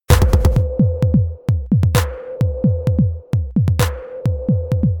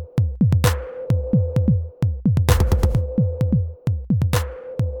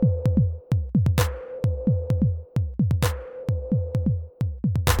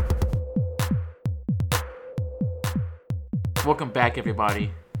Welcome back,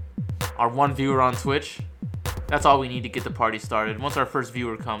 everybody. Our one viewer on Twitch. That's all we need to get the party started. Once our first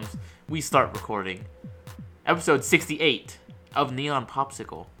viewer comes, we start recording. Episode 68 of Neon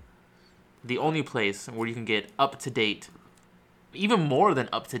Popsicle. The only place where you can get up-to-date, even more than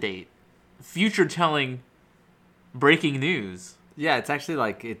up-to-date, future-telling breaking news. Yeah, it's actually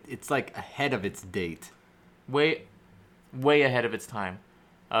like, it's like ahead of its date. Way ahead of its time.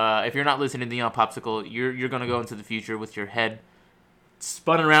 If you're not listening to Neon Popsicle, you're gonna go into the future with your head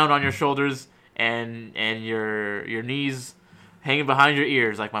spun around on your shoulders and your knees hanging behind your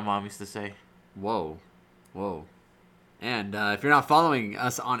ears, like my mom used to say. Whoa. And if you're not following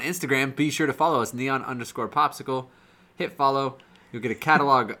us on Instagram, be sure to follow us, neon_popsicle. Hit follow. You'll get a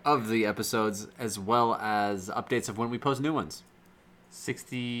catalog of the episodes as well as updates of when we post new ones.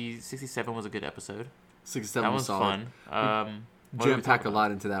 67 was a good episode. 67 That was was solid. fun. Jam-pack a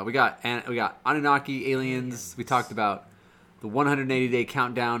lot into that. We got Anunnaki, aliens. We talked about the 180-day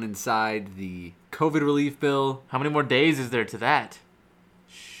countdown inside the COVID relief bill. How many more days is there to that?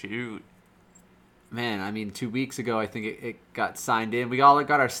 Shoot. Man, I mean, 2 weeks ago, I think it got signed in. We all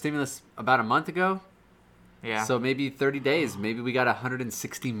got our stimulus about a month ago. Yeah. So maybe 30 days. Maybe we got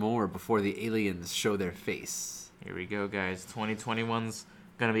 160 more before the aliens show their face. Here we go, guys. 2021's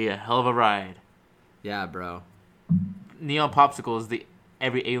gonna be a hell of a ride. Yeah, bro. Neon Popsicle is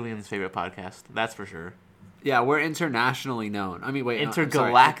every alien's favorite podcast. That's for sure. Yeah, we're internationally known. I mean, wait. I'm sorry.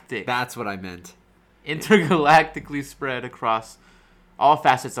 Intergalactic. That's what I meant. Intergalactically spread across all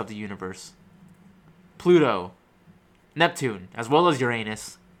facets of the universe. Pluto, Neptune, as well as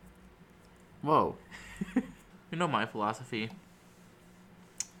Uranus. Whoa. You know my philosophy.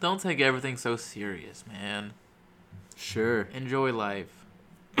 Don't take everything so serious, man. Sure. Enjoy life.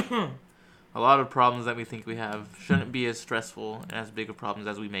 A lot of problems that we think we have shouldn't be as stressful and as big of problems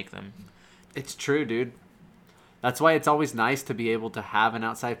as we make them. It's true, dude. That's why it's always nice to be able to have an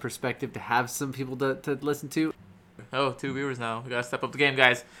outside perspective, to have some people to listen to. Oh, 2 viewers now. We gotta step up the game,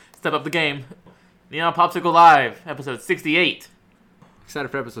 guys. Step up the game. Neon Popsicle Live, episode 68.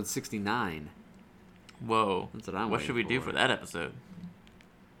 Excited for episode 69. Whoa. That's what I'm What should we waiting do for that episode?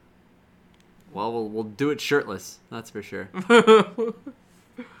 Well, we'll do it shirtless. That's for sure.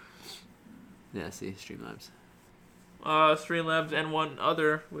 Yeah, see, Streamlabs. Streamlabs and one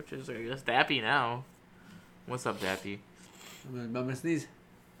other, which is, I guess, Dappy now. What's up, Dappy? I'm gonna sneeze.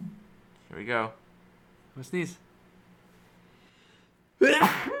 Here we go. I'm gonna sneeze.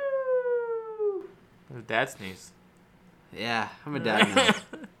 Dad sneeze. Yeah, I'm a dad now.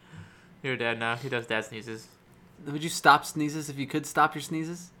 You're a dad now. He does dad sneezes. Would you stop sneezes if you could stop your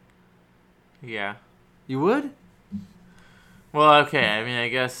sneezes? Yeah. You would? Well, okay. I mean, I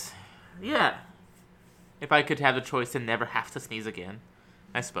guess... Yeah. If I could have the choice to never have to sneeze again,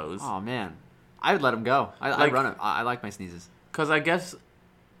 I suppose. Oh, man. I would let him go. I run it. I like my sneezes. Because I guess...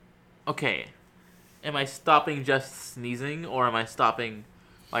 Okay. Am I stopping just sneezing, or am I stopping...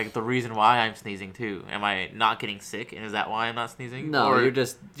 Like, the reason why I'm sneezing, too? Am I not getting sick, and is that why I'm not sneezing? No, or... you're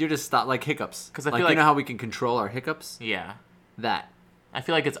just stop, like hiccups. Because I like, feel like... you know how we can control our hiccups? Yeah. That. I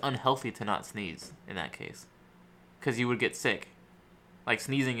feel like it's unhealthy to not sneeze in that case. Because you would get sick. Like,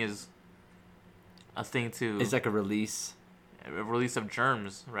 sneezing is a thing to... It's like a release. A release of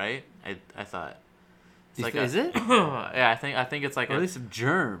germs, right? I thought. It's like is it? Yeah, I think it's like a release of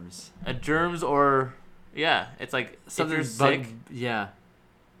germs. A germs or... Yeah, it's like something if you're sick... Yeah.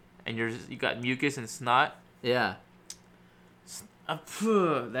 And you got mucus and snot. Yeah.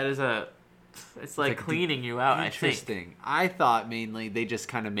 That is a... It's like cleaning you out, I think. Interesting. I thought mainly they just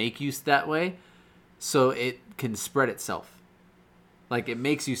kind of make you that way so it can spread itself. Like, it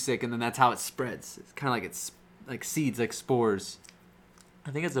makes you sick, and then that's how it spreads. It's kind of like it's like seeds, like spores.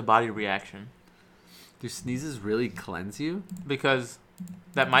 I think it's a body reaction. Do sneezes really cleanse you? Because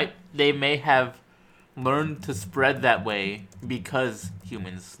they may have learned to spread that way because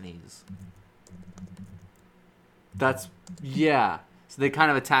humans sneeze. Yeah. So they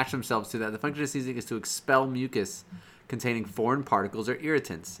kind of attach themselves to that. The function of sneezing is to expel mucus containing foreign particles or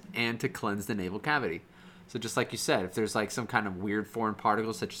irritants and to cleanse the nasal cavity. So just like you said, if there's like some kind of weird foreign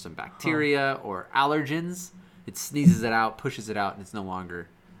particles such as some bacteria or allergens, it sneezes it out, pushes it out, and it's no longer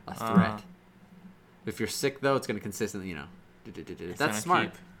a threat. If you're sick, though, it's going to consistently, That's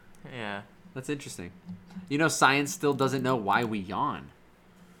smart. Yeah. That's interesting. Science still doesn't know why we yawn.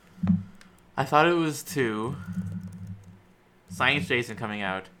 I thought it was Science Jason coming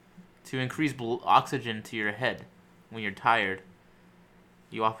out, to increase oxygen to your head when you're tired.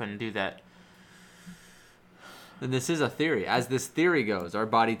 You often do that. And this is a theory. As this theory goes, our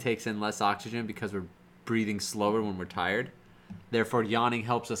body takes in less oxygen because we're breathing slower when we're tired. Therefore, yawning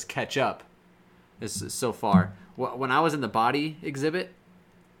helps us catch up. So far. When I was in the body exhibit,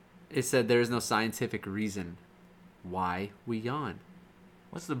 it said there is no scientific reason why we yawn.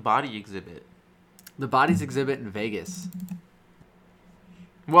 What's the body exhibit? The bodies exhibit in Vegas.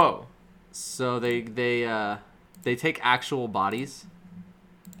 Whoa. So they take actual bodies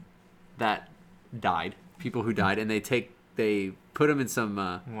that died, people who died, and they put them in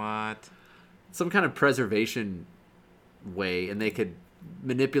What? some kind of preservation way, and they could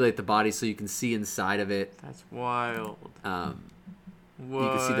manipulate the body so you can see inside of it. That's wild. What? What? You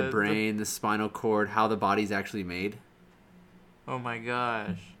can see the brain, the spinal cord, how the body's actually made. Oh my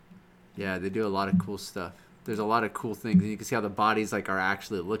gosh. Yeah, they do a lot of cool stuff. There's a lot of cool things. And you can see how the bodies like are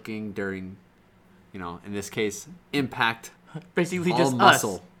actually looking during, in this case, impact. Basically All just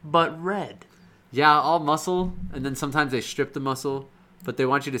muscle. us, but red. Yeah, all muscle, and then sometimes they strip the muscle, but they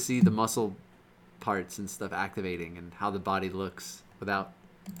want you to see the muscle parts and stuff activating and how the body looks without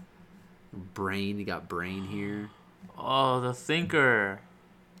brain. You got brain here. Oh, the thinker.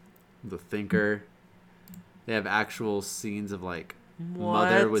 The thinker. They have actual scenes of like What?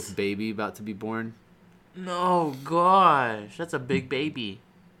 mother with baby about to be born. No, gosh. That's a big baby.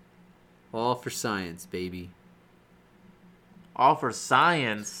 All for science, baby. All for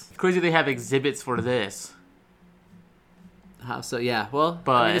science. Crazy they have exhibits for this. How so? Yeah, well, I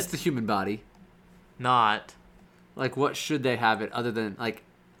But- mean, it's the human body. Not. Like, what should they have it other than, like,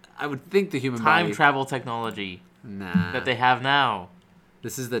 I would think the human Time body. travel technology Nah. that they have now.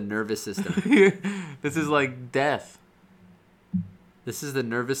 This is the nervous system. This is like death. This is the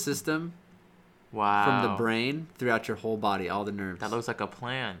nervous system Wow. from the brain throughout your whole body, all the nerves. That looks like a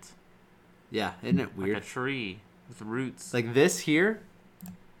plant. Yeah, isn't it weird? Like a tree with roots. Like, this here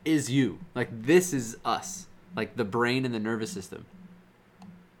is you. Like, this is us. Like, the brain and the nervous system.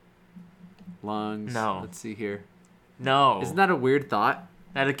 Lungs. No. Let's see here. No. Isn't that a weird thought?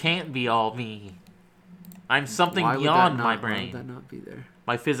 That it can't be all me. I'm something Why would beyond that my not- why brain. would that not be there?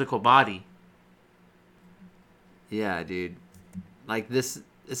 My physical body. Yeah, dude. Like, this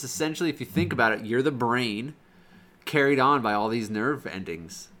is essentially, if you think about it, you're the brain carried on by all these nerve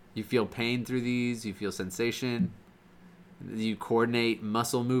endings. You feel pain through these, you feel sensation, you coordinate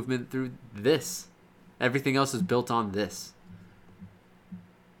muscle movement through this. Everything else is built on this.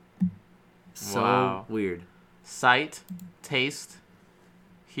 So Wow. weird. Sight, taste,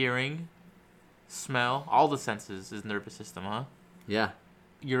 hearing, smell, all the senses is nervous system, huh? Yeah,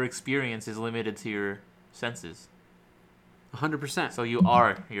 Your experience is limited to your senses. 100%. So you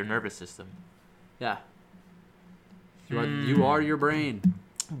are your nervous system. Yeah. You are your brain.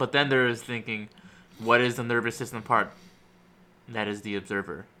 But then there is thinking, what is the nervous system part? That is the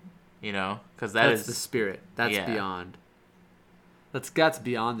observer. Because That's the spirit. That's Yeah. beyond. That's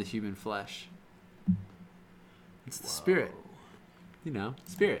beyond the human flesh. It's the spirit.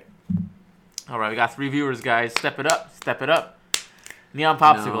 Spirit. All right, we got 3 viewers, guys. Step it up. Step it up. Neon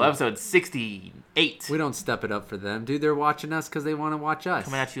Popsicle, No. episode 68. We don't step it up for them, dude. They're watching us because they want to watch us.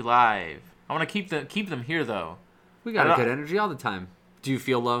 Coming at you live. I want to keep them here, though. We got I a don't- good energy all the time. Do you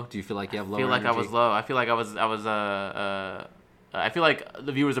feel low? Do you feel like you have low I feel like energy? I was low. I feel like I feel like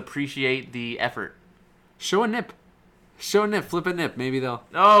the viewers appreciate the effort. Show a nip. Show a nip. Flip a nip. Maybe they'll...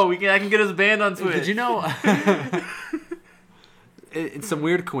 Oh, I can get us banned on Twitch. Did you know... It's some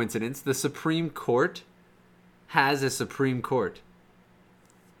weird coincidence. The Supreme Court has a Supreme Court.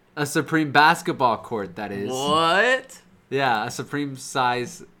 A Supreme basketball court, that is. What? Yeah, a Supreme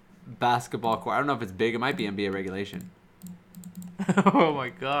size basketball court. I don't know if it's big. It might be NBA regulation. Oh my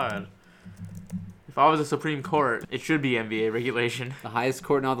god. If I was a Supreme Court, it should be NBA regulation. The highest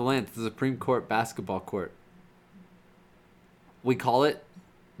court in all the land. The Supreme Court basketball court. We call it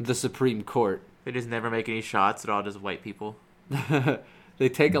the Supreme Court. They just never make any shots. They're all just white people. They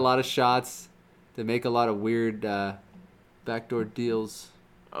take a lot of shots. They make a lot of weird backdoor deals.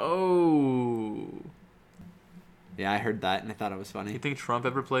 Oh. Yeah, I heard that and I thought it was funny. You think Trump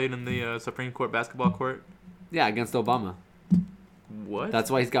ever played in the Supreme Court basketball court? Yeah, against Obama. What? That's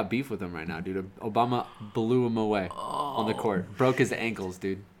why he's got beef with him right now, dude. Obama blew him away on the court. Broke his ankles,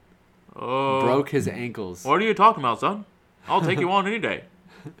 dude. Oh. Broke his ankles. What are you talking about, son? I'll take you on any day.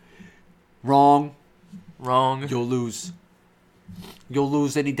 Wrong. Wrong. You'll lose. You'll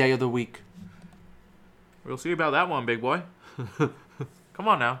lose any day of the week. We'll see about that one, big boy. Come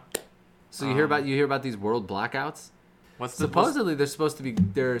on now. So you hear about these world blackouts? What's the Supposedly they're supposed to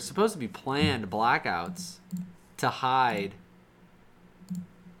be planned blackouts to hide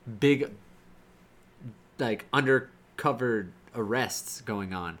big like undercover arrests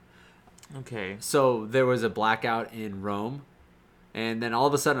going on. Okay. So there was a blackout in Rome, and then all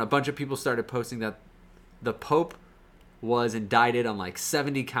of a sudden a bunch of people started posting that the Pope was indicted on like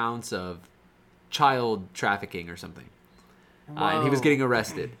 70 counts of child trafficking or something. And he was getting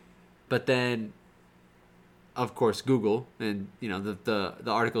arrested. But then, of course, Google and the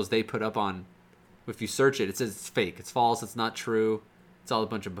articles they put up on, if you search it, it says it's fake, it's false, it's not true, it's all a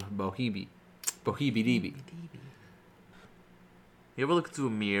bunch of boheebie-deebie. You ever look into a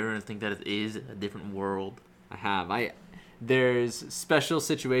mirror and think that it is a different world? I have. There's special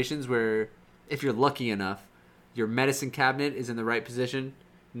situations where, if you're lucky enough, your medicine cabinet is in the right position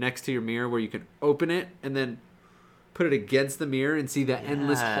next to your mirror, where you can open it and then put it against the mirror and see that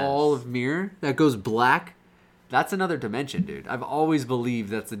endless hall of mirror that goes black. That's another dimension, dude. I've always believed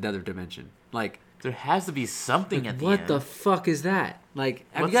that's another dimension. Like, there has to be something at the end. What the fuck is that? Like,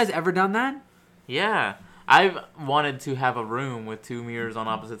 have you guys ever done that? Yeah. I've wanted to have a room with 2 mirrors on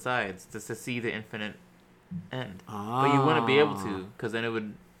opposite sides just to see the infinite end. But you wouldn't be able to, because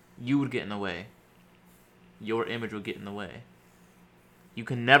then you would get in the way. Your image would get in the way. You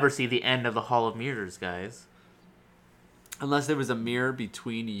can never see the end of the Hall of Mirrors, guys. Unless there was a mirror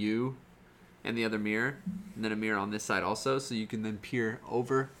between you and the other mirror, and then a mirror on this side also, so you can then peer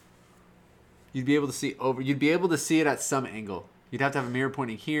over. You'd be able to see over. You'd be able to see it at some angle. You'd have to have a mirror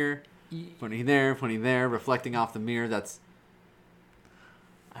pointing here, pointing there, reflecting off the mirror.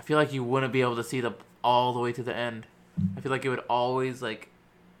 I feel like you wouldn't be able to see all the way to the end. I feel like it would always, like,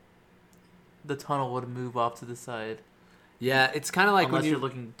 the tunnel would move off to the side. Yeah, it's kind of like unless when you're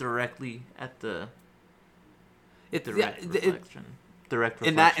looking directly at the direct reflection. Direct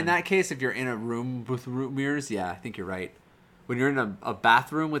reflection. In that case, if you're in a room with mirrors, yeah, I think you're right. When you're in a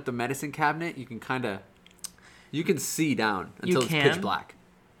bathroom with the medicine cabinet, you can see down until it's pitch black.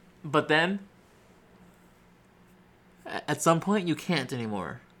 But then, at some point, you can't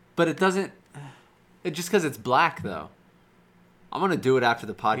anymore. But it doesn't. Just because it's black, though. I'm gonna do it after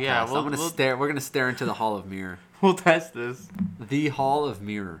the podcast. Yeah, I'm gonna stare. We're gonna stare into the Hall of Mirror. We'll test this. The Hall of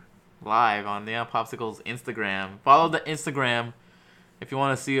Mirror. Live on Neon Popsicle's Instagram. Follow the Instagram if you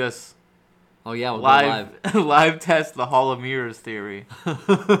want to see us. Oh yeah, we'll live go live. Live test the Hall of Mirrors theory.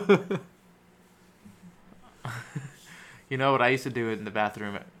 You know what I used to do in the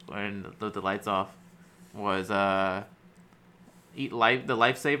bathroom when the lights off was eat the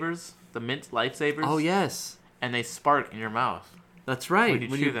lifesavers, the mint lifesavers. Oh yes. And they spark in your mouth. That's right.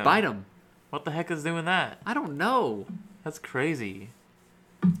 When you bite them. What the heck is doing that? I don't know. That's crazy.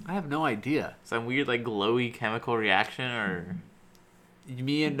 I have no idea. Some weird, like, glowy chemical reaction, or...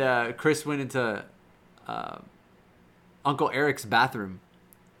 Me and Chris went into Uncle Eric's bathroom,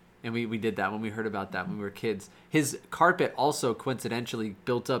 and we did that when we heard about that when we were kids. His carpet also coincidentally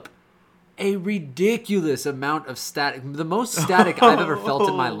built up a ridiculous amount of static. The most static I've ever felt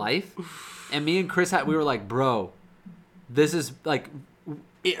in my life. And me and Chris, we were like, bro, this is, like,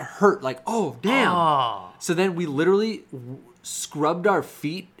 it hurt. Like, oh, damn. Oh. So then we literally scrubbed our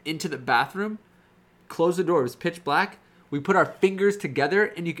feet into the bathroom, closed the door. It was pitch black. We put our fingers together,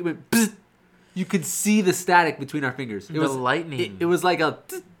 and you could see the static between our fingers. It was lightning. It was like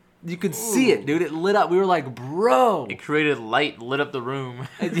you could see it, dude. It lit up. We were like, bro. It created light, lit up the room.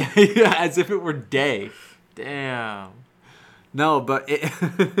 Yeah, as if it were day. Damn. No, but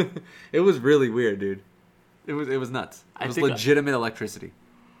it was really weird, dude. It was nuts. It was legitimate electricity.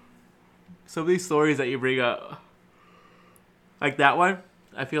 Some of these stories that you bring up, like that one,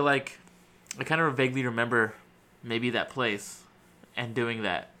 I feel like I kind of vaguely remember maybe that place and doing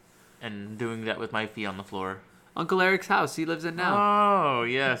that with my feet on the floor. Uncle Eric's house he lives in now. Oh,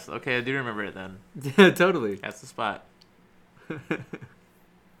 yes. Okay, I do remember it then. Yeah, totally. That's the spot.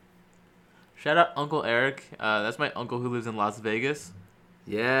 Shout out Uncle Eric. That's my uncle who lives in Las Vegas.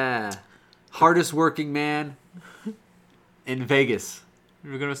 Yeah. Hardest working man in Vegas.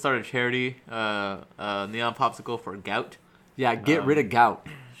 We're going to start a charity, Neon Popsicle for gout. Yeah, get rid of gout.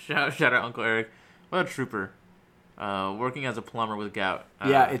 Shout out Uncle Eric. What a trooper. Working as a plumber with gout.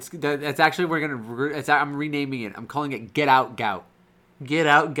 Yeah, it's actually I'm renaming it. I'm calling it Get Out Gout. Get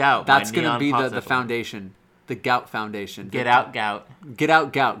Out Gout. That's going to be the foundation. The Gout Foundation. Get Out Gout. Get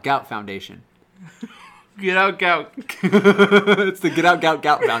Out Gout Foundation. Get Out Gout. It's the Get Out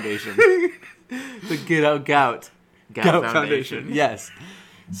Gout Foundation. The Get Out Gout Foundation. Yes.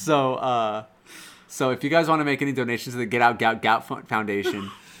 So if you guys want to make any donations to the Get Out Gout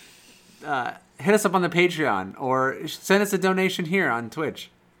Foundation, hit us up on the Patreon or send us a donation here on Twitch.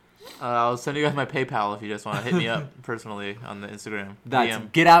 I'll send you guys my PayPal if you just want to hit me up personally on the Instagram. That's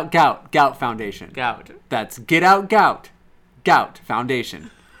DM. Get Out Gout Foundation. Gout. That's Get Out Gout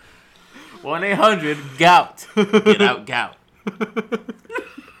Foundation. 1-800-GOUT. Get Out Gout.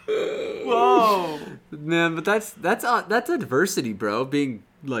 Whoa. Man, but that's adversity, bro. Being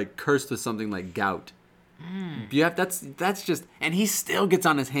like cursed with something like gout. You have that's just, and he still gets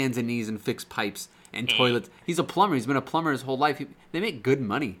on his hands and knees and fix pipes and toilets. He's a plumber. He's been a plumber his whole life. They make good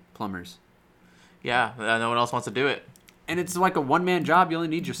money, plumbers. Yeah, no one else wants to do it. And it's like a one-man job. You only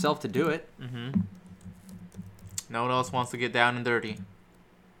need yourself to do it. No one else wants to get down and dirty.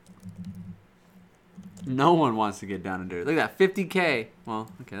 No one wants to get down and dirty. Look at that, $50K. Well,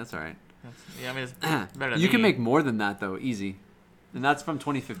 okay, that's all right. Yeah, I mean, it's better than You can me. make more than that though, easy. And that's from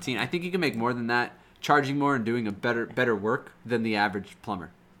 2015. I think you can make more than that, charging more and doing a better work than the average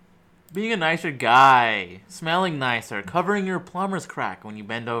plumber. Being a nicer guy, smelling nicer, covering your plumber's crack when you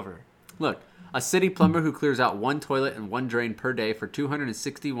bend over. Look, a city plumber who clears out one toilet and one drain per day for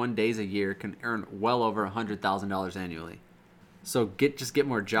 261 days a year can earn well over $100,000 annually. So just get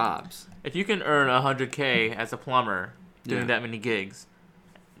more jobs. If you can earn $100K as a plumber doing Yeah. that many gigs,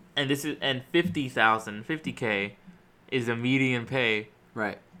 and $50K is a median pay,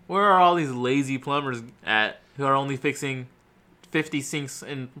 Right. where are all these lazy plumbers at who are only fixing 50 sinks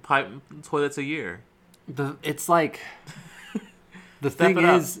and toilets a year? It's like the Step thing it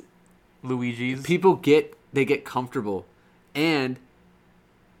up. is, Luigi's. people get comfortable, and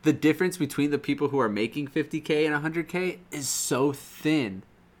the difference between the people who are making 50K and 100K is so thin.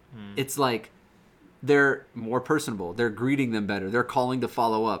 It's like they're more personable. They're greeting them better. They're calling to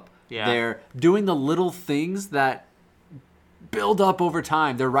follow up. Yeah. They're doing the little things that build up over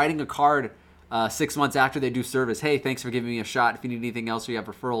time. They're writing a card 6 months after they do service. Hey, thanks for giving me a shot. If you need anything else or you have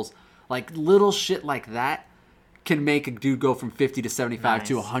referrals. Like little shit like that can make a dude go from 50 to 75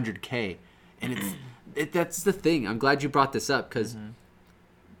 to Nice. 100K. And that's the thing. I'm glad you brought this up because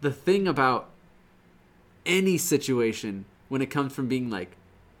the thing about any situation when it comes from being like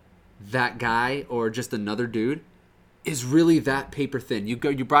that guy or just another dude is really that paper thin. You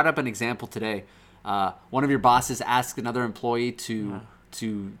brought up an example today. One of your bosses asked another employee to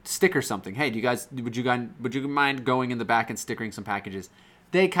sticker something. Hey, would you mind going in the back and stickering some packages?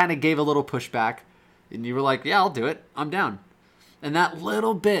 They kind of gave a little pushback, and you were like, yeah, I'll do it. I'm down. And that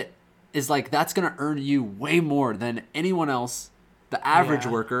little bit is like, that's going to earn you way more than anyone else, the average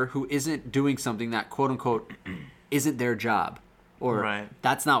Yeah. worker who isn't doing something that quote unquote isn't their job. Or Right.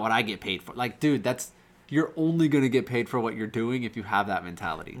 that's not what I get paid for. Like, dude, you're only going to get paid for what you're doing if you have that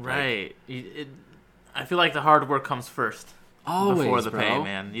mentality. Like, Right. I feel like the hard work comes first. always, Before the bro. pay,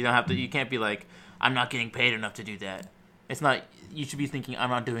 man. You don't have to. You can't be like, I'm not getting paid enough to do that. It's not. You should be thinking, I'm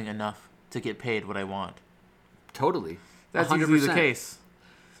not doing enough to get paid what I want. Totally. That's 100%. usually the case.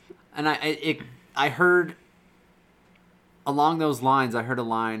 And I heard along those lines. I heard a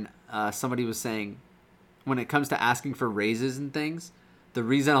line. Somebody was saying, when it comes to asking for raises and things, the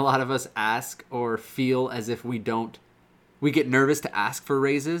reason a lot of us ask or feel as if we get nervous to ask for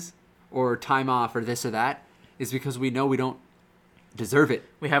raises or time off or this or that is because we know we don't deserve it.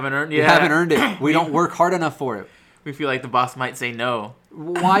 We haven't earned. We Yeah. haven't earned it. We don't work hard enough for it. We feel like the boss might say no.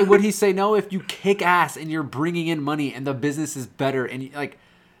 Why would he say no if you kick ass and you're bringing in money and the business is better and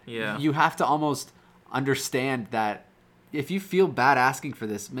Yeah. you have to almost understand that if you feel bad asking for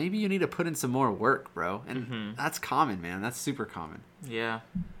this, maybe you need to put in some more work, bro. And that's common, man. That's super common. Yeah.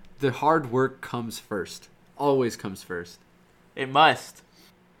 The hard work comes first. Always comes first. It must.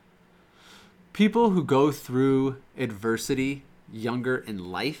 People who go through adversity younger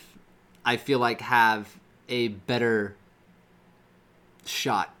in life, I feel like have a better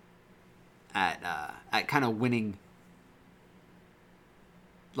shot at kind of winning,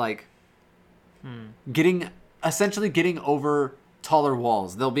 like essentially getting over taller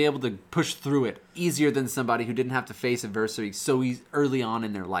walls. They'll be able to push through it easier than somebody who didn't have to face adversity so early on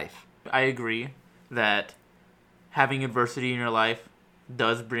in their life. I agree that having adversity in your life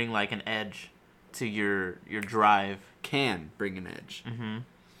does bring like an edge to your drive. Can bring an edge.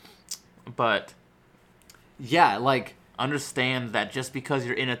 But Yeah, like, understand that just because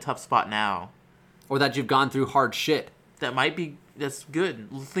you're in a tough spot now, or that you've gone through hard shit. that's good.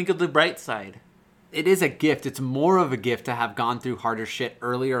 Think of the bright side. It is a gift. It's more of a gift to have gone through harder shit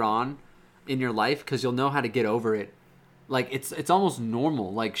earlier on in your life because you'll know how to get over it. Like, it's almost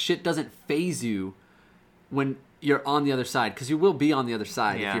normal. Like, shit doesn't phase you when you're on the other side because you will be on the other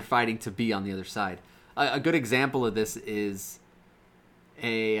side if Yeah. you're fighting to be on the other side. A good example of this is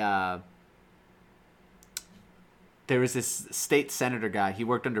there was this state senator guy. He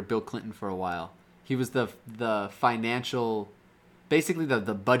worked under Bill Clinton for a while. He was the financial, basically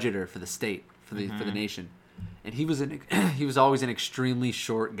the budgeter for the state, for the nation, and he was always an extremely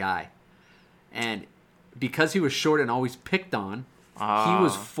short guy, and because he was short and always picked on, he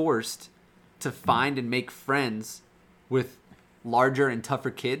was forced to find and make friends with larger and tougher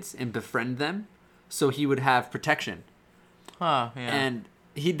kids and befriend them, so he would have protection. Huh, yeah. And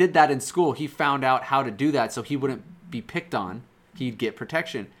he did that in school. He found out how to do that so he wouldn't be picked on. He'd get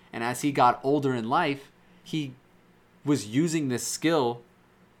protection. And as he got older in life, he was using this skill,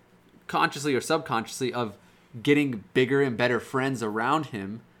 consciously or subconsciously, of getting bigger and better friends around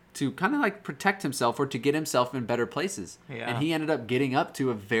him to kind of like protect himself or to get himself in better places. Yeah. And he ended up getting up to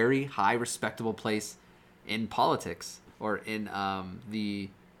a very high, respectable place in politics or in the,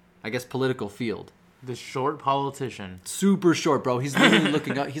 I guess, political field. The short politician. Super short, bro. He's literally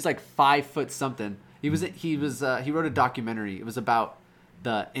looking up. He's like 5 foot something. He wrote a documentary. It was about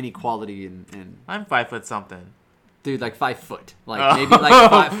the inequality in I'm 5 foot something. dude, like 5 foot, like maybe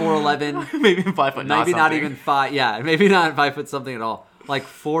like 4'11", Maybe 5 foot. maybe not even 5. Yeah, maybe not 5 foot something at all. Like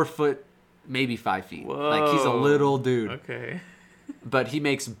 4 foot, maybe 5 feet. Whoa. Like he's a little dude. Okay. But he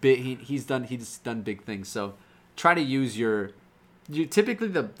makes big. He's done big things. So try to use you typically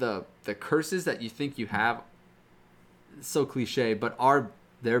the curses that you think you have. So cliche, but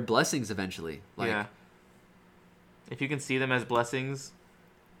they're blessings eventually. Like, yeah. If you can see them as blessings,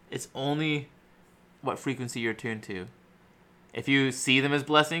 it's only what frequency you're tuned to. If you see them as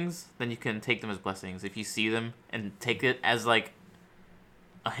blessings, then you can take them as blessings. If you see them and take it as like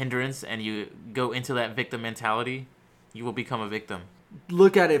a hindrance and you go into that victim mentality, you will become a victim.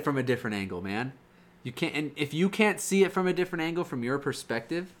 Look at it from a different angle, man. You can't, and if you can't see it from a different angle from your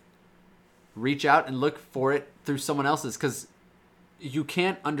perspective, reach out and look for it through someone else's, because you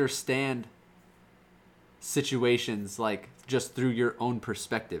can't understand situations like just through your own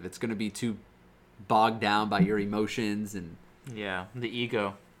perspective. It's going to be too bogged down by your emotions and Yeah, the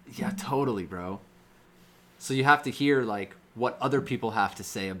ego. yeah, totally, bro. So you have to hear like what other people have to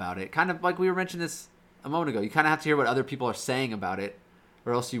say about it. Kind of like we were mentioning this a moment ago. You kind of have to hear what other people are saying about it,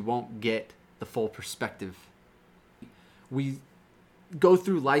 or else you won't get the full perspective. We go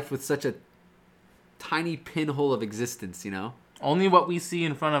through life with such a tiny pinhole of existence, you know? Only what we see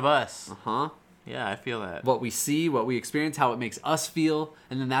in front of us. Uh-huh. Yeah, I feel that. What we see, what we experience, how it makes us feel,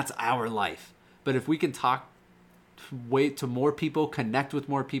 and then that's our life. But if we can talk to more people, connect with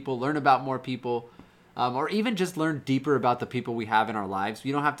more people, learn about more people, or even just learn deeper about the people we have in our lives.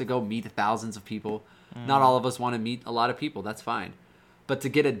 You don't have to go meet thousands of people. Not all of us want to meet a lot of people. That's fine. But to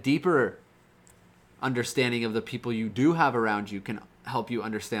get a deeper understanding of the people you do have around you can help you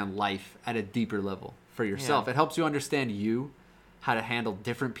understand life at a deeper level for yourself. Yeah. It helps you understand you, how to handle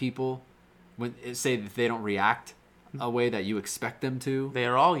different people when, say, that they don't react a way that you expect them to. They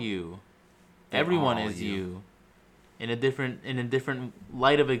are all you. They Everyone all is you. you. In a different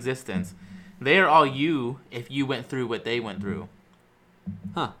light of existence. They are all you if you went through what they went through.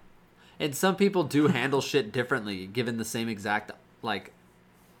 Huh. And some people do handle shit differently given the same exact like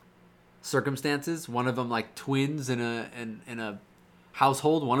circumstances. One of them like twins in a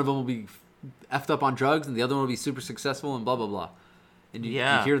household. One of them will be effed up on drugs and the other one will be super successful and blah blah blah. And you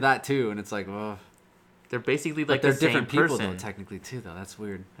hear that too, and it's like, oh. They're basically But like they're the same different people person. though, technically too though. That's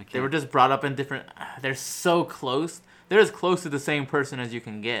weird. I can't. They were just brought up in different. They're so close. They're as close to the same person as you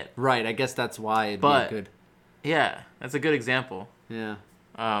can get. Right. I guess that's why it'd But- be good. Yeah, that's a good example. Yeah.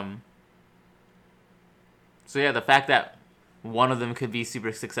 So yeah, the fact that one of them could be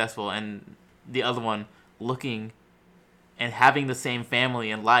super successful and the other one looking and having the same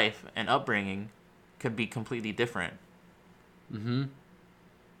family and life and upbringing could be completely different. Mm-hmm.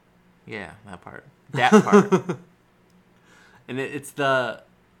 Yeah, that part. That part. And it's the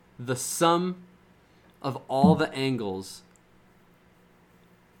sum of all the angles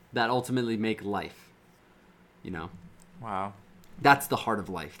that ultimately make life. You know? Wow. That's the heart of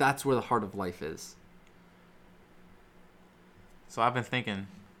life. That's where the heart of life is. So I've been thinking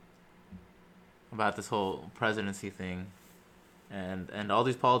about this whole presidency thing and all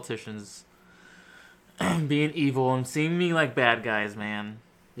these politicians being evil and seeing me like bad guys, man.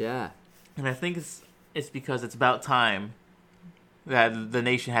 Yeah. And I think it's because it's about time that the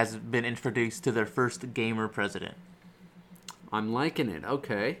nation has been introduced to their first gamer president. I'm liking it.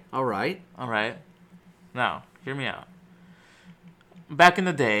 Okay. All right. All right. Now, hear me out. Back in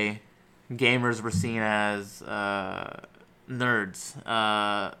the day, gamers were seen as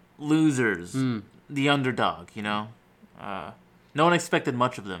nerds, losers, the underdog, you know? No one expected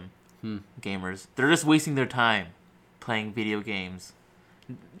much of them, gamers. They're just wasting their time playing video games.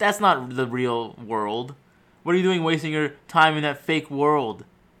 That's not the real world. What are you doing wasting your time in that fake world,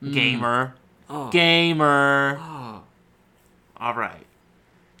 gamer? Oh. Gamer. Oh. All right.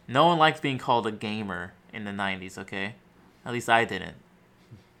 No one likes being called a gamer in the 90s, okay? At least I didn't.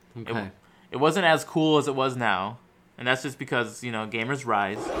 Okay. It wasn't as cool as it was now. And that's just because, you know, gamers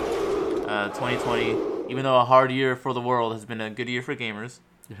rise. 2020, even though a hard year for the world, has been a good year for gamers.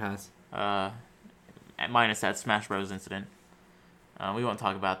 It has. Minus that Smash Bros. Incident. We won't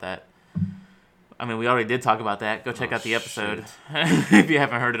talk about that. I mean, we already did talk about that. Go check out the episode shit. if you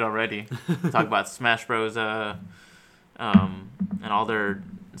haven't heard it already. Talk about Smash Bros. And all their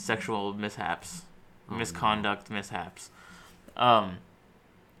sexual mishaps, mishaps.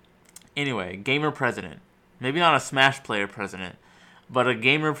 Anyway, gamer president. Maybe not a Smash player president, but a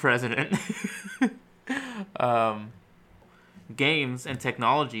gamer president. Games and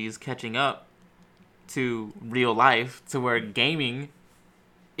technology is catching up to real life, to where gaming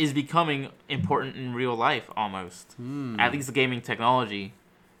is becoming important in real life almost. At least gaming technology,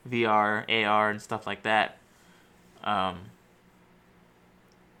 VR, AR, and stuff like that. The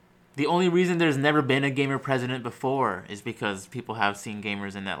only reason there's never been a gamer president before is because people have seen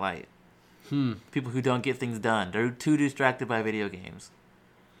gamers in that light. People who don't get things done. They're too distracted by video games.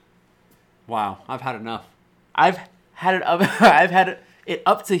 Wow, I've had enough. I've had it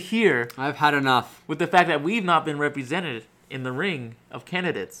up to here I've had enough. with the fact that we've not been represented in the ring of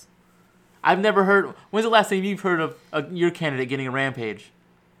candidates. I've never heard... When's the last time you've heard of your candidate getting a rampage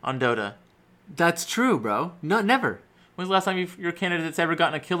on Dota? That's true, bro. Never. When's the last time your candidate's ever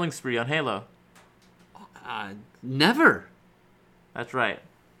gotten a killing spree on Halo? Never. That's right.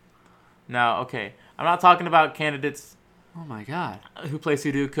 Now, okay, I'm not talking about candidates Oh my god. who play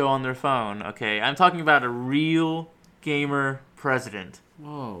Sudoku on their phone, okay? I'm talking about a real gamer president.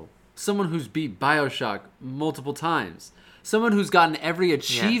 Whoa. Someone who's beat Bioshock multiple times. Someone who's gotten every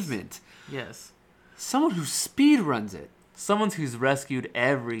achievement. Yes. Someone who speed runs it. Someone who's rescued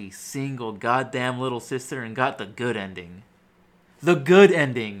every single goddamn little sister and got the good ending. The good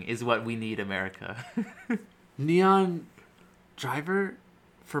ending is what we need, America. Neon Driver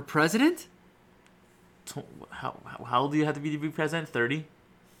for president? How old do you have to be president? 30?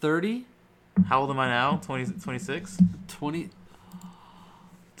 30? How old am I now? 26? 20?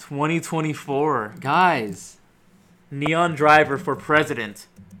 2024. Guys. Neon Driver for president.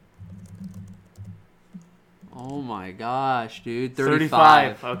 Oh my gosh, dude.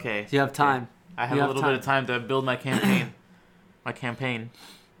 35. Okay. You have time. I have a little bit of time to build my campaign.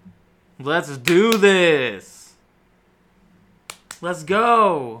 Let's do this. Let's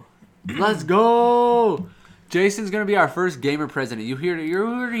go. Let's go. Jason's going to be our first gamer president.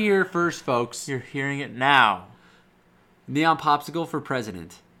 You're here first, folks. You're hearing it now. Neon Popsicle for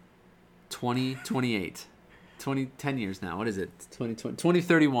president. 2028. 10 years now. What is it?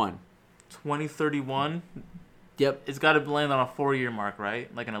 2031. 2031. Yep. It's got to land on a 4-year mark,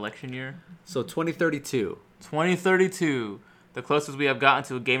 right? Like an election year. So 2032. 2032. The closest we have gotten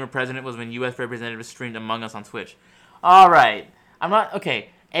to a gamer president was when U.S. representatives streamed Among Us on Twitch. All right. Okay.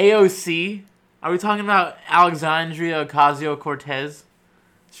 AOC. Are we talking about Alexandria Ocasio-Cortez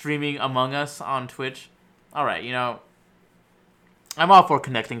streaming Among Us on Twitch? All right. I'm all for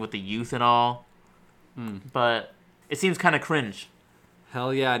connecting with the youth and all. But it seems kind of cringe.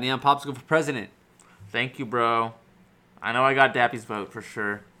 Hell yeah. Neon Popsicle for president. Thank you, bro. I know I got Dappy's vote for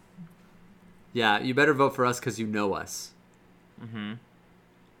sure. Yeah, you better vote for us because you know us. Mm-hmm.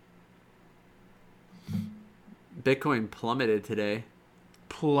 Bitcoin plummeted today.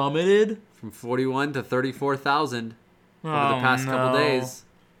 Plummeted? From 41 to 34,000 over the past couple days.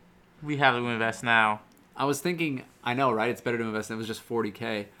 We have to invest now. I was thinking, I know, right? It's better to invest. It was just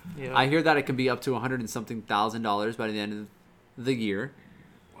 40K. Yeah. I hear that it can be up to $100 and something thousand by the end of the year.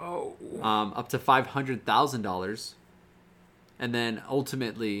 Whoa. Up to $500,000. And then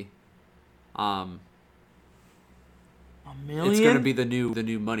ultimately, $1 million? it's going to be the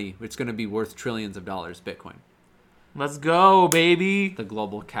new money. It's going to be worth trillions of dollars, Bitcoin. Let's go, baby. The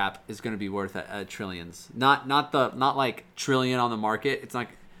global cap is going to be worth trillions. Not like trillion on the market. It's like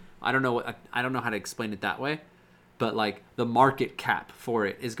I don't know how to explain it that way, but like the market cap for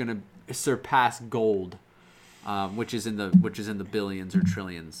it is going to surpass gold, which is in the billions or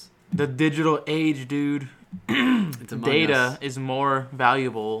trillions. The digital age, dude. It's among Data us. is more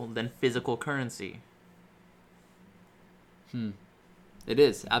valuable than physical currency. It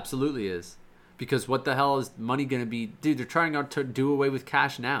is, absolutely is. Because what the hell is money going to be? Dude, they're trying to do away with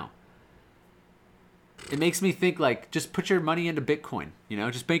cash now. It makes me think, like, just put your money into Bitcoin.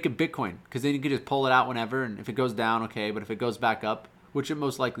 Just make it Bitcoin. Because then you can just pull it out whenever. And if it goes down, okay. But if it goes back up, which it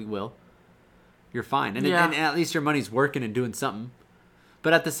most likely will, you're fine. And at least your money's working and doing something.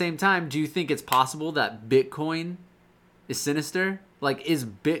 But at the same time, do you think it's possible that Bitcoin is sinister? Like,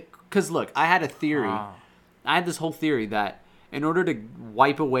 because, look, I had a theory. I had this whole theory that in order to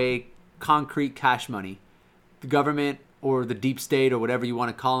wipe away concrete cash money, the government or the deep state or whatever you want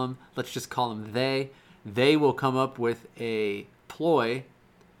to call them, let's just call them they will come up with a ploy,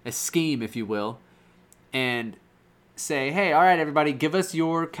 a scheme, if you will, and say, hey, all right, everybody, give us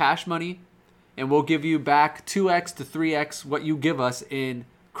your cash money and we'll give you back 2x to 3x what you give us in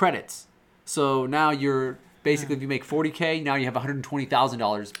credits. So now you're basically, if you make $40K, now you have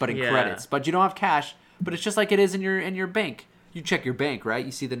 $120,000, but in credits. But you don't have cash. But it's just like it is in your bank. You check your bank, right?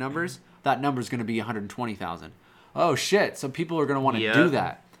 You see the numbers. That number's going to be $120,000. Oh shit! So people are going to want to do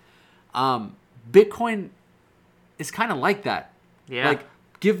that. Bitcoin is kind of like that. Yeah. Like,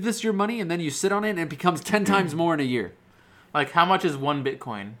 give this your money, and then you sit on it, and it becomes 10 times more in a year. Like, how much is one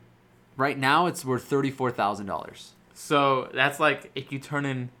Bitcoin? Right now, it's worth $34,000. So that's like if you turn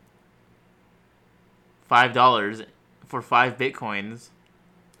in $5 for 5 Bitcoins.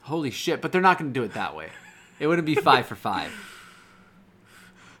 Holy shit! But they're not going to do it that way. It wouldn't be 5 for 5.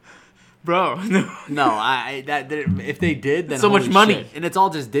 Bro, no. No, if they did, then so much money, shit. And it's all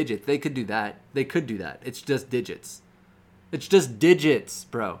just digits. They could do that. It's just digits. It's just digits,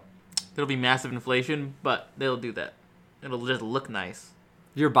 bro. There'll be massive inflation, but they'll do that. It'll just look nice.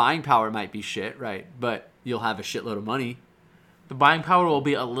 Your buying power might be shit, right? But you'll have a shitload of money. The buying power will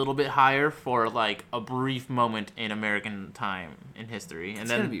be a little bit higher for like a brief moment in American time in history, and It's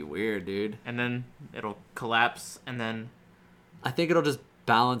then gonna be weird, dude. and then it'll collapse, and then I think it'll just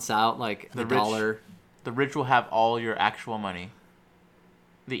balance out like the dollar. The rich will have all your actual money.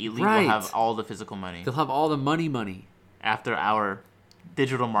 The elite will have all the physical money. They'll have all the money. After our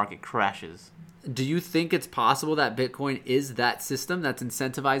digital market crashes. Do you think it's possible that Bitcoin is that system that's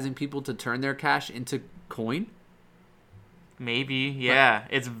incentivizing people to turn their cash into coin? Maybe, yeah.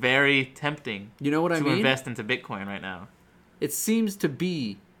 It's very tempting. You know what I mean? To invest into Bitcoin right now. It seems to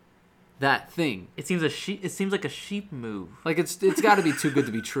be that thing. It seems like a sheep move. Like it's got to be too good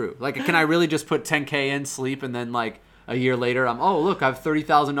to be true. Like, can I really just put 10K in, sleep, and then like a year later look, I have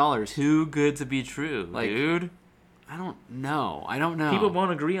 $30,000. Too good to be true, like, dude. I don't know. People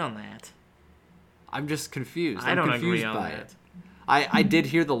won't agree on that. I'm just confused. I don't I'm confused agree on by that. it. I did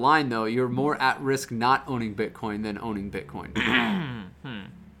hear the line, though. You're more at risk not owning Bitcoin than owning Bitcoin.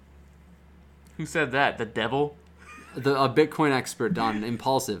 Who said that? The devil? A Bitcoin expert on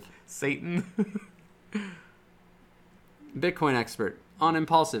Impulsive. Satan? Bitcoin expert on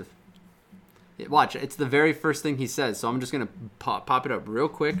Impulsive. Watch, it's the very first thing he says. So I'm just going to pop it up real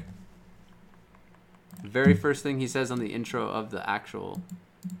quick. Very first thing he says on the intro of the actual...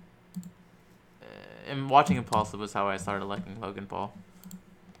 And watching Impulsive was how I started liking Logan Paul.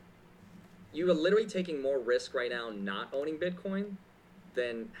 You are literally taking more risk right now not owning Bitcoin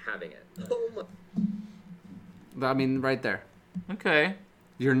than having it. Oh my. I mean, right there. Okay.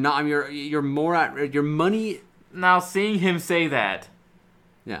 You're not. You're more at your money. Now, seeing him say that,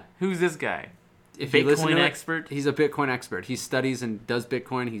 Yeah. who's this guy? If you listen Bitcoin to it, expert? He's a Bitcoin expert. He studies and does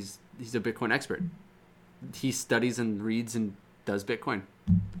Bitcoin. He's a Bitcoin expert. He studies and reads and does Bitcoin.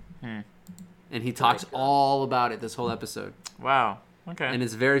 And he talks all about it this whole episode. Wow. Okay. And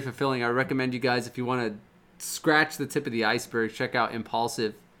it's very fulfilling. I recommend you guys, if you want to scratch the tip of the iceberg, check out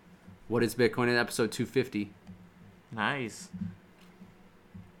Impulsive. What is Bitcoin in episode 250. Nice.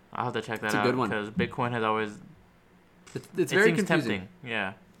 I'll have to check that It's a out. good one. Because Bitcoin has always... It's very seems confusing. tempting.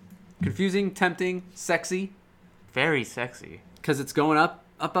 Yeah. Confusing, tempting, sexy. Very sexy. Because it's going up,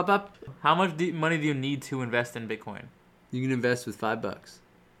 up, up, up. How much money do you need to invest in Bitcoin? You can invest with $5.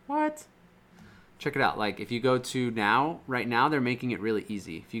 What? Check it out. Like, if you go to right now, they're making it really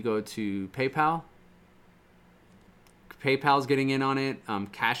easy. If you go to PayPal's getting in on it.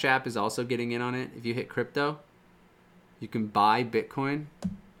 Cash App is also getting in on it. If you hit crypto, you can buy Bitcoin.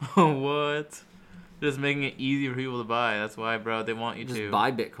 What? Just making it easy for people to buy. That's why, bro. They want you to. Just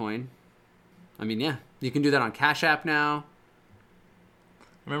buy Bitcoin. I mean, yeah. You can do that on Cash App now.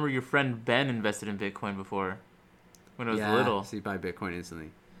 Remember your friend Ben invested in Bitcoin before when it was little. So you buy Bitcoin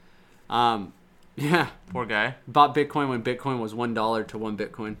instantly. Yeah. Poor guy. Bought Bitcoin when Bitcoin was $1 to 1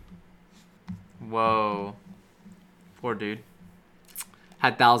 Bitcoin. Whoa. Poor dude.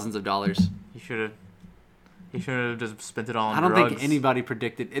 Had thousands of dollars. He should have just spent it all on I don't drugs. think anybody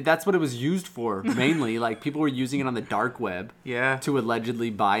predicted. That's what it was used for, mainly. Like, people were using it on the dark web Yeah. to allegedly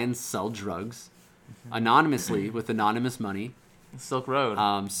buy and sell drugs anonymously with anonymous money. Silk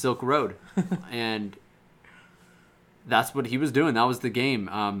Road. Silk Road. And that's what he was doing. That was the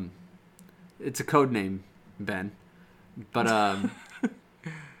game. It's a code name, Ben. But,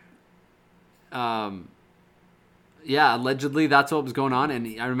 yeah, allegedly that's what was going on.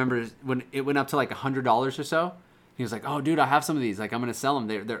 And I remember when it went up to like $100 or so, he was like, "Oh, dude, I have some of these. Like, I'm going to sell them.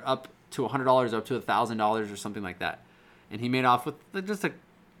 They're up to $100, up to $1,000 or something like that." And he made off with just I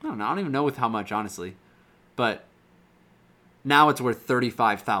don't even know with how much, honestly. But now it's worth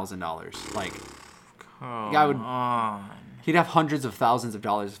 $35,000. Like, he'd have hundreds of thousands of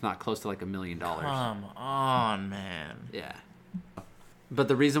dollars, if not close to like $1 million. Come on, man. Yeah. But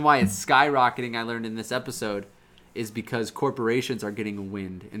the reason why it's skyrocketing, I learned in this episode, is because corporations are getting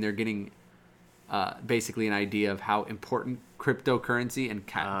wind and they're getting basically an idea of how important cryptocurrency and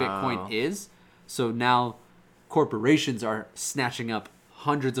Bitcoin is. So now corporations are snatching up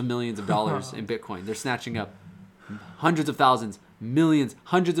hundreds of millions of dollars in Bitcoin. They're snatching up hundreds of thousands, millions,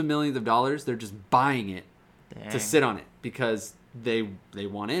 hundreds of millions of dollars. They're just buying it to sit on it because they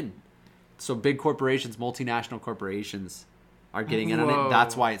want in. So big corporations, multinational corporations are getting in on it.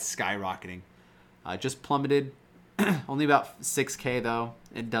 That's why it's skyrocketing. Just plummeted. Only about 6K though.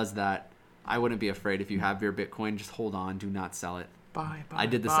 It does that. I wouldn't be afraid if you have your Bitcoin. Just hold on. Do not sell it. Buy. I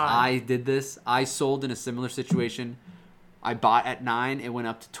did this. I sold in a similar situation. I bought at 9. It went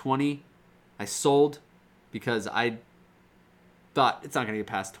up to 20. I sold because I thought it's not going to get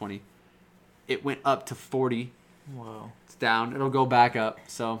past 20. It went up to 40. Whoa. It's down. It'll go back up.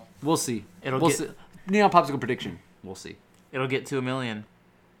 So we'll see. We'll see. Neon Popsicle prediction. We'll see. It'll get to 1 million.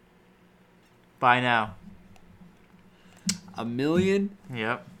 Buy now. 1 million?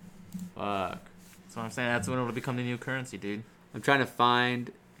 Yep. Fuck. That's what I'm saying. That's when it'll become the new currency, dude. I'm trying to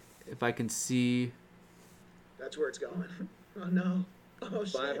find if I can see. That's where it's going. Oh no. Oh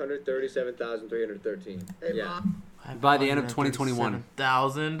shit. 537,313. Hey, Yeah. Mom. By the end of 2021.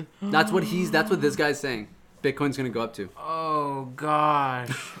 1,000. That's what this guy's saying. Bitcoin's going to go up to. Oh gosh.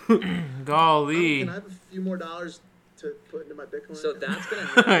 Golly. Can I have a few more dollars to put into my Bitcoin? So that's gonna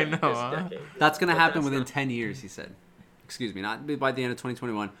happen I know, this huh? decade. That's going to But happen that's within not- 10 years, he said. Excuse me, not by the end of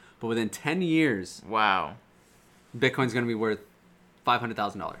 2021, but within 10 years, Wow. Bitcoin's going to be worth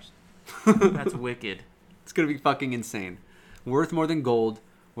 $500,000. That's wicked. It's going to be fucking insane. Worth more than gold,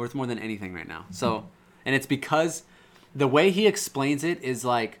 worth more than anything right now. So, and it's because the way he explains it is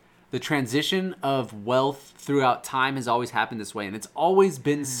like the transition of wealth throughout time has always happened this way, and it's always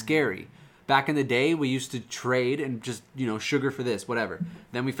been scary. Back in the day, we used to trade and just, sugar for this, whatever.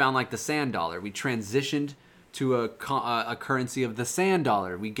 Then we found like the sand dollar. We transitioned to a currency of the sand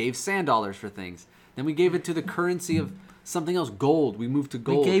dollar. We gave sand dollars for things. Then we gave it to the currency of something else, gold. We moved to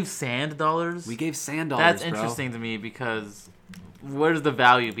gold. We gave sand dollars? We gave sand dollars, That's bro. interesting to me because where's the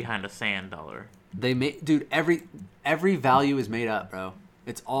value behind a sand dollar? They made, dude. Every value is made up, bro.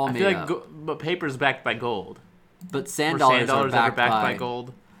 It's all I made feel like up. but paper's backed by gold. But sand Were dollars, sand dollars are ever backed, backed by, by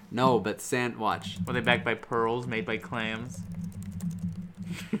gold? No, but watch. Were they backed by pearls made by clams?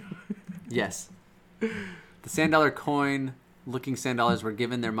 Yes. The sand dollar coin looking sand dollars were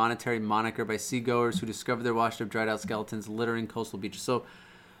given their monetary moniker by seagoers who discovered their washed up, dried out skeletons littering coastal beaches. So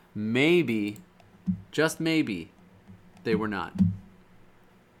maybe, just maybe, they were not.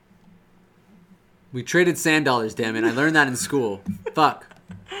 We traded sand dollars, damn it. I learned that in school. Fuck.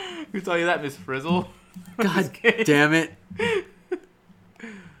 Who taught you that, Miss Frizzle? God damn it.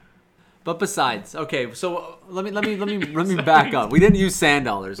 But besides, okay, so let me back up. We didn't use sand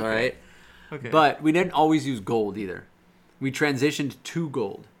dollars, all right? Okay. But we didn't always use gold either. We transitioned to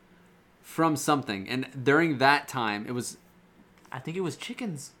gold from something, and during that time, it was I think it was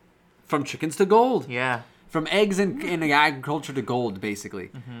chickens. from chickens to gold, Yeah. from eggs and agriculture to gold, basically.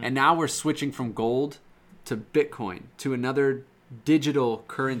 Mm-hmm. And now we're switching from gold to Bitcoin to another digital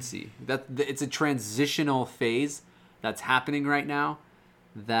currency. It's a transitional phase that's happening right now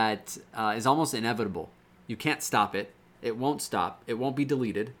that is almost inevitable. You can't stop it. It won't stop. It won't be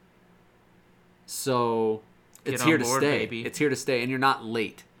deleted. So it's Get here on to board, stay. baby. It's here to stay, and you're not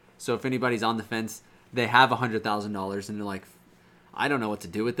late. So if anybody's on the fence, they have $100,000, and they're like, I don't know what to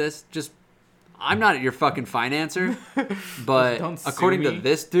do with this. Just, I'm not your fucking financer, but Don't sue according to me.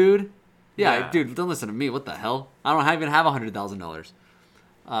 this dude, yeah, Yeah. dude, don't listen to me. What the hell? I don't even have $100,000.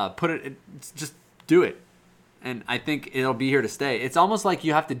 Just do it, and I think it'll be here to stay. It's almost like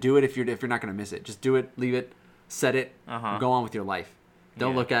you have to do it if you're not gonna miss it. Just do it, leave it, set it, Uh-huh. go on with your life.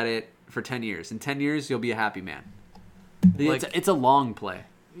 Don't Yeah. look at it for 10 years. In 10 years, you'll be a happy man. Like- It's a long play.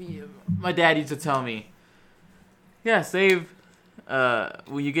 My dad used to tell me, yeah, save,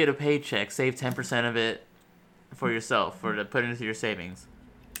 when you get a paycheck, save 10% of it for yourself, or to put into your savings.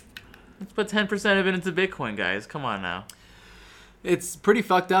 Let's put 10% of it into Bitcoin, guys. Come on now. It's pretty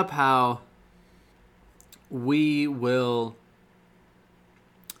fucked up how we will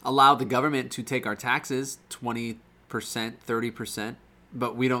allow the government to take our taxes 20%, 30%,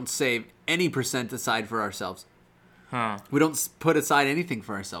 but we don't save any percent aside for ourselves. Huh. We don't put aside anything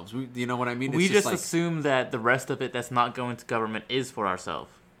for ourselves. You know what I mean? We It's just like, assume that the rest of it that's not going to government is for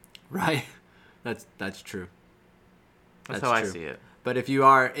ourselves. right. That's true. That's That's how I true. see it. But if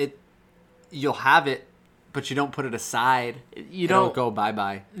you'll have it, but you don't put it aside. You It'll don't go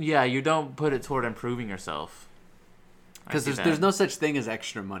bye-bye. Yeah, you don't put it toward improving yourself. I Because see there's that. no such thing as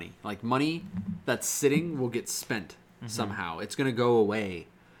extra money. Like, money that's sitting will get spent. somehow. It's going to go away.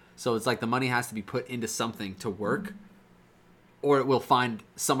 So it's like the money has to be put into something to work, or it will find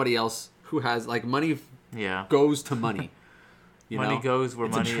somebody else who has like money Yeah. goes to money. Money goes where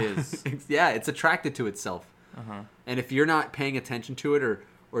It's money is. Yeah, it's attracted to itself. Uh-huh. And if you're not paying attention to it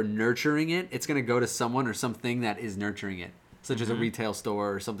or nurturing it, it's going to go to someone or something that is nurturing it, such as a retail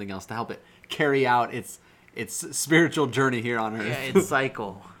store or something else to help it carry out its spiritual journey here on earth. Yeah, it's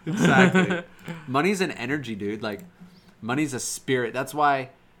cycle. Exactly. Money's an energy, dude. Like, money's a spirit. That's why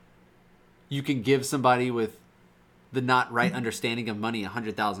you can give somebody with the not right understanding of money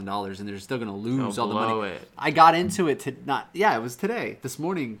 $100,000 and they're still going to lose all the money. blow it. I got into it it was today. This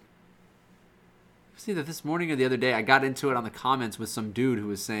morning. It was either this morning or the other day. I got into it on the comments with some dude who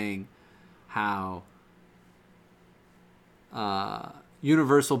was saying how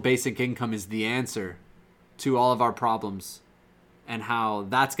universal basic income is the answer to all of our problems and how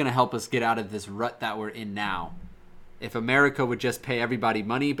that's going to help us get out of this rut that we're in now. If America would just pay everybody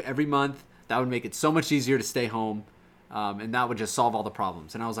money every month, that would make it so much easier to stay home, and that would just solve all the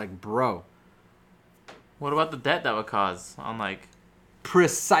problems. And I was like, bro. What about the debt that would cause on like...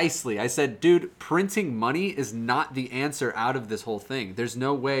 Precisely. I said, dude, printing money is not the answer out of this whole thing. There's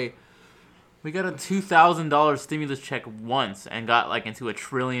no way. We got a $2,000 stimulus check once and got like into $1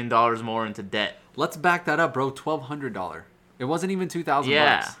 trillion more into debt. Let's back that up, bro. $1,200. It wasn't even $2,000.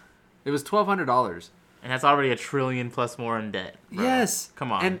 Yeah. It was $1,200. And that's already $1 trillion plus more in debt. Bro. Yes.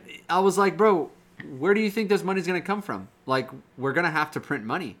 Come on. And I was like, bro, where do you think this money's going to come from? Like, we're going to have to print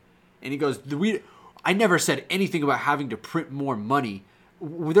money. And he goes, I never said anything about having to print more money.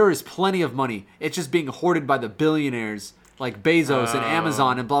 There is plenty of money. It's just being hoarded by the billionaires like Bezos and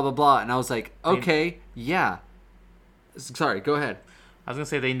Amazon and blah, blah, blah. And I was like, okay, yeah. Sorry, go ahead. I was going to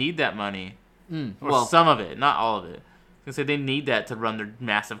say they need that money. Or well, some of it, not all of it. I was going to say they need that to run their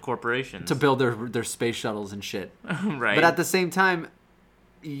massive corporations. to build their space shuttles and shit. Right. But at the same time,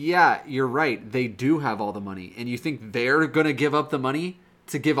 yeah, you're right. They do have all the money. And you think they're going to give up the money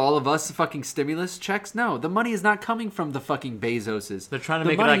to give all of us fucking stimulus checks? No, the money is not coming from the fucking Bezoses. They're trying to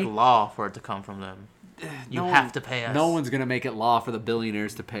The make money- it like law for it to come from them. You have to pay us. No one's going to make it law for the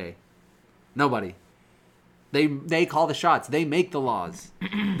billionaires to pay. Nobody. They call the shots. They make the laws.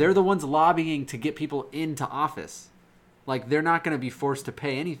 They're the ones lobbying to get people into office. Like, they're not going to be forced to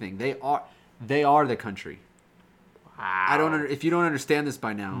pay anything. They are the country. Wow. If you don't understand this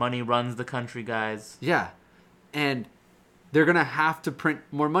by now. Money runs the country, guys. Yeah. And they're going to have to print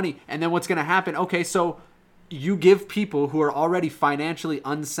more money. And then what's going to happen? Okay, so you give people who are already financially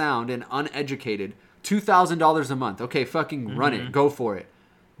unsound and uneducated $2,000 a month. Okay, fucking run it. Go for it.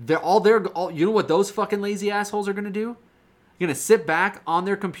 You know what those fucking lazy assholes are going to do? You're going to sit back on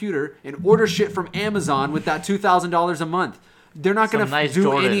their computer and order shit from Amazon with that $2,000 a month. They're not going to nice do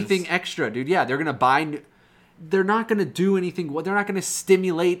Jordans. anything extra, dude. Yeah, they're going to buy... They're not going to do anything. They're not going to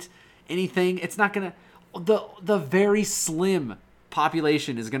stimulate anything. It's not going to... The very slim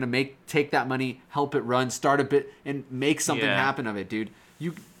population is going to take that money, help it run, start a bit, and make something Yeah. happen of it, dude.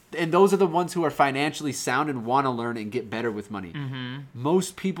 And those are the ones who are financially sound and want to learn and get better with money. Mm-hmm.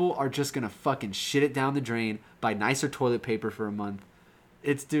 Most people are just going to fucking shit it down the drain, buy nicer toilet paper for a month.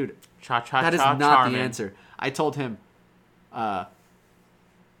 Dude, that is not charming. the answer. I told him, but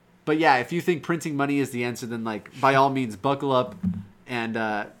yeah, if you think printing money is the answer, then like, by all means, buckle up and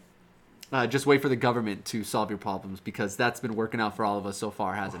just wait for the government to solve your problems, because that's been working out for all of us so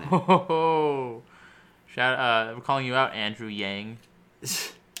far, hasn't it? Oh, we're calling you out, Andrew Yang.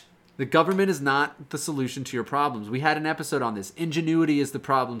 The government is not the solution to your problems. We had an episode on this. Ingenuity is the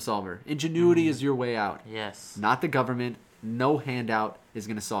problem solver. Ingenuity is your way out. Yes. Not the government. No handout is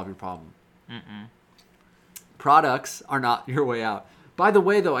going to solve your problem. Products are not your way out. By the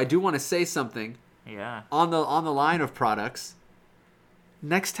way, though, I do want to say something Yeah. on the line of products.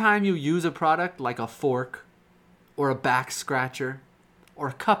 Next time you use a product like a fork or a back scratcher or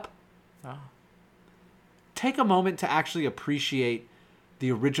a cup, take a moment to actually appreciate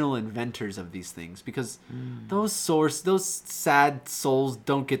the original inventors of these things, because those sad souls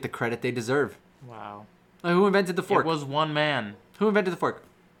don't get the credit they deserve. Wow. Like, who invented the fork? It was one man. Who invented the fork?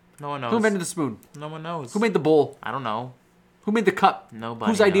 No one knows. Who invented the spoon? No one knows. Who made the bowl? I don't know. Who made the cup?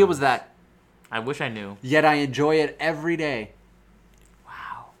 Nobody Whose idea knows. was that? I wish I knew. Yet I enjoy it every day.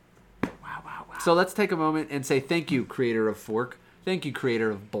 Wow. Wow. So let's take a moment and say thank you, creator of fork. Thank you,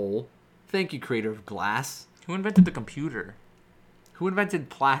 creator of bowl. Thank you, creator of glass. Who invented the computer? Who invented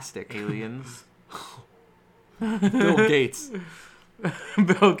plastic? Aliens. Bill Gates.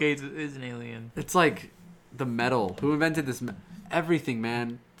 Bill Gates is an alien. It's like the metal. Who invented this? Everything,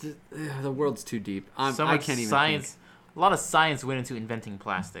 man. The world's too deep. So I much can't even science. think. A lot of science went into inventing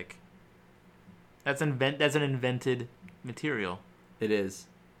plastic. That's an invented material. It is.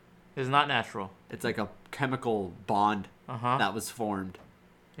 It's not natural. It's like a chemical bond that was formed.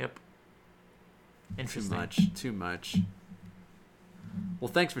 Yep. Interesting. Too much. Well,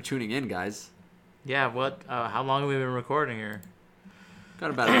 thanks for tuning in, guys. Yeah, what? How long have we been recording here?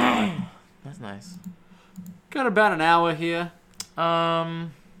 Got about an hour. That's nice. Got about an hour here.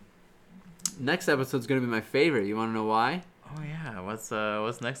 Next episode's gonna be my favorite. You want to know why? Oh yeah. What's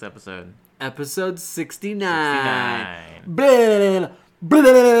next episode? Episode 69. 69. Blah, blah,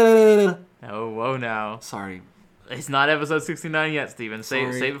 blah. Oh, whoa now. Sorry. It's not episode 69 yet, Steven.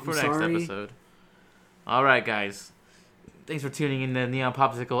 Save it for next episode. All right, guys. Thanks for tuning in to Neon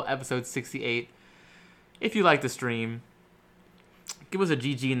Popsicle episode 68. If you like the stream, give us a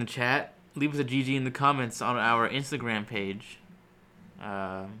GG in the chat. Leave us a GG in the comments on our Instagram page.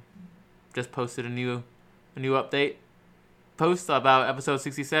 Just posted a new update post about episode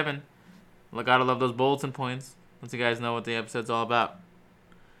 67. Gotta love those bulletin points. Once you guys know what the episode's all about.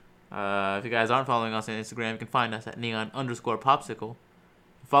 If you guys aren't following us on Instagram, you can find us at neon_popsicle.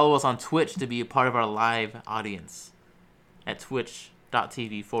 Follow us on Twitch to be a part of our live audience at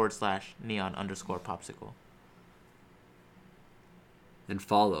twitch.tv/neon_popsicle. And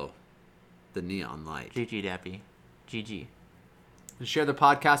follow the Neon Light. GG, Dappy. GG. And share the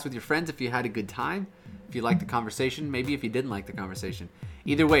podcast with your friends if you had a good time. If you liked the conversation, maybe if you didn't like the conversation.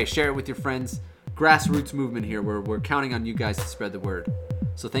 Either way, share it with your friends. Grassroots movement here. We're counting on you guys to spread the word.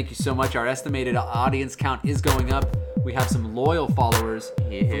 So thank you so much. Our estimated audience count is going up. We have some loyal followers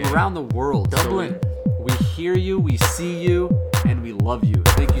from around the world. Dublin. So we hear you, we see you, and we love you.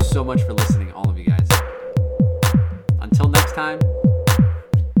 Thank you so much for listening, all of you guys. Until next time,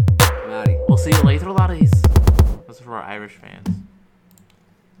 I'm outie. We'll see you later, laddies. This is for our Irish fans.